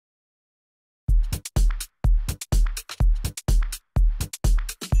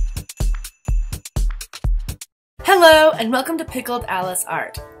Hello and welcome to Pickled Alice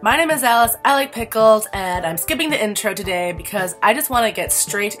Art. My name is Alice, I like pickles, and I'm skipping the intro today because I just want to get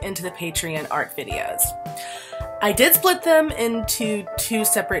straight into the Patreon art videos. I did split them into two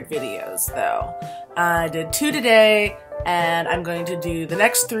separate videos though. I did 2 today and I'm going to do the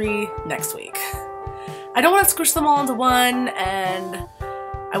next 3 next week. I don't want to squish them all into one, and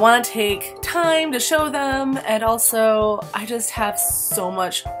I want to take time to show them, and also I just have so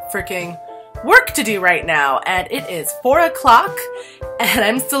much freaking work to do right now, and it is 4 o'clock and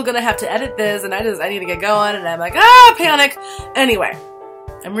I'm still gonna have to edit this, and I need to get going, and I'm like, panic. Anyway,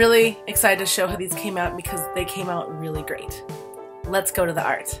 I'm really excited to show how these came out because they came out really great. Let's go to the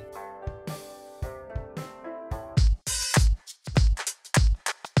art.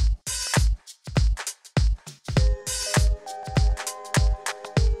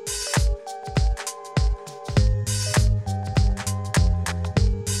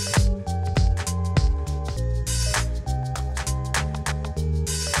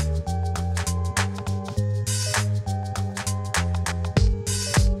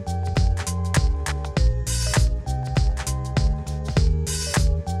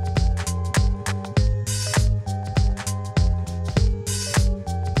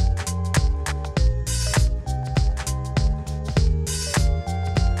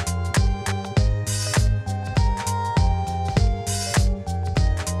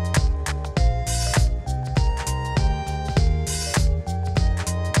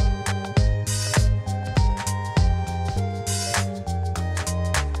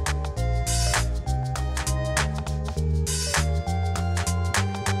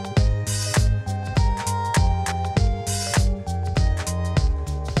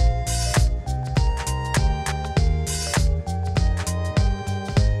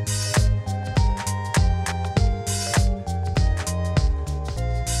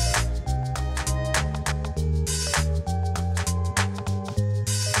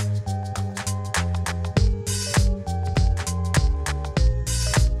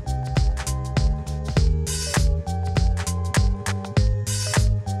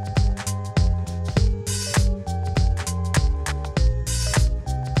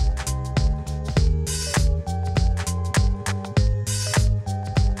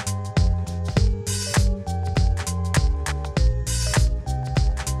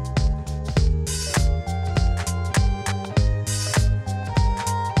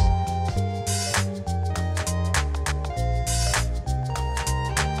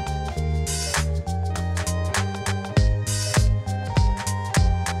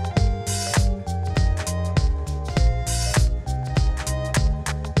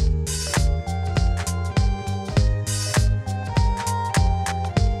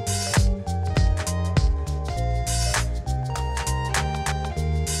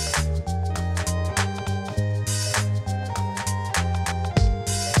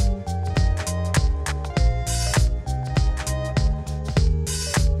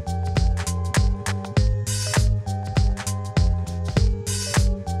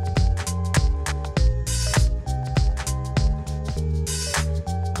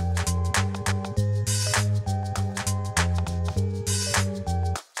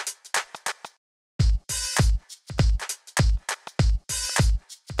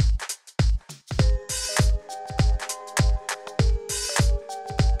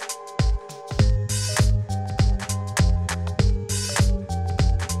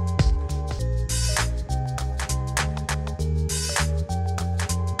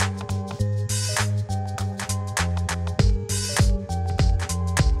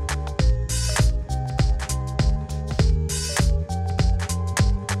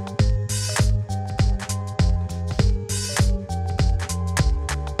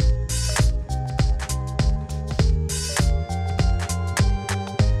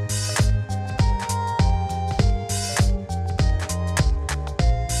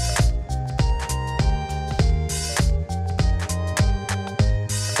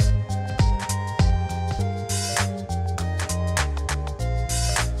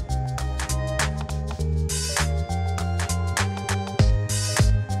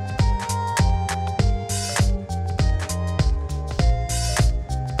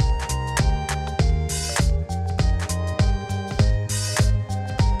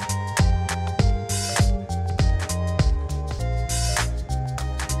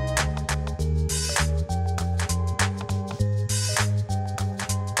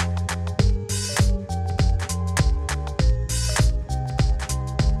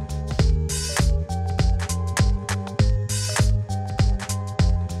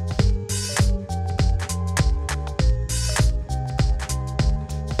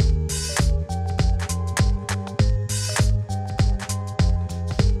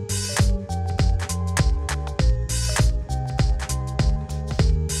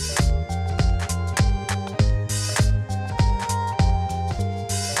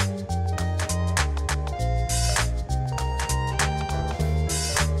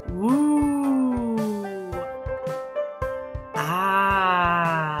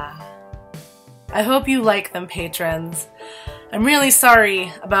 I hope you like them, patrons. I'm really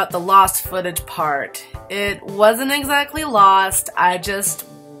sorry about the lost footage part. It wasn't exactly lost, I just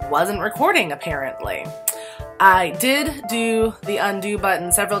wasn't recording apparently. I did do the undo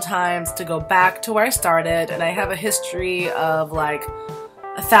button several times to go back to where I started, and I have a history of like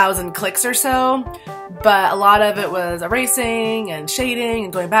 1,000 clicks or so, but a lot of it was erasing and shading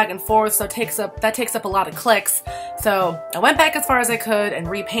and going back and forth, so that takes up a lot of clicks. So I went back as far as I could and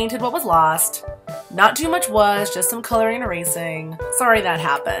repainted what was lost. Not too much was, just some coloring and erasing. Sorry that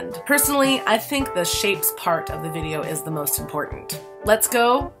happened. Personally, I think the shapes part of the video is the most important. Let's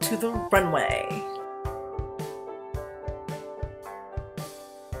go to the runway.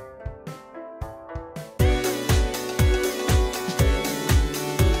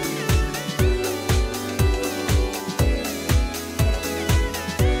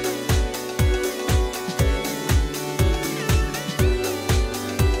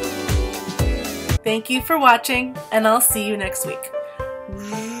 Thank you for watching, and I'll see you next week.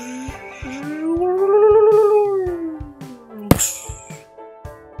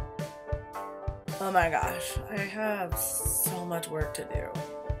 Oh my gosh, I have so much work to do.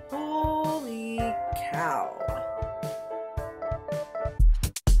 Holy cow.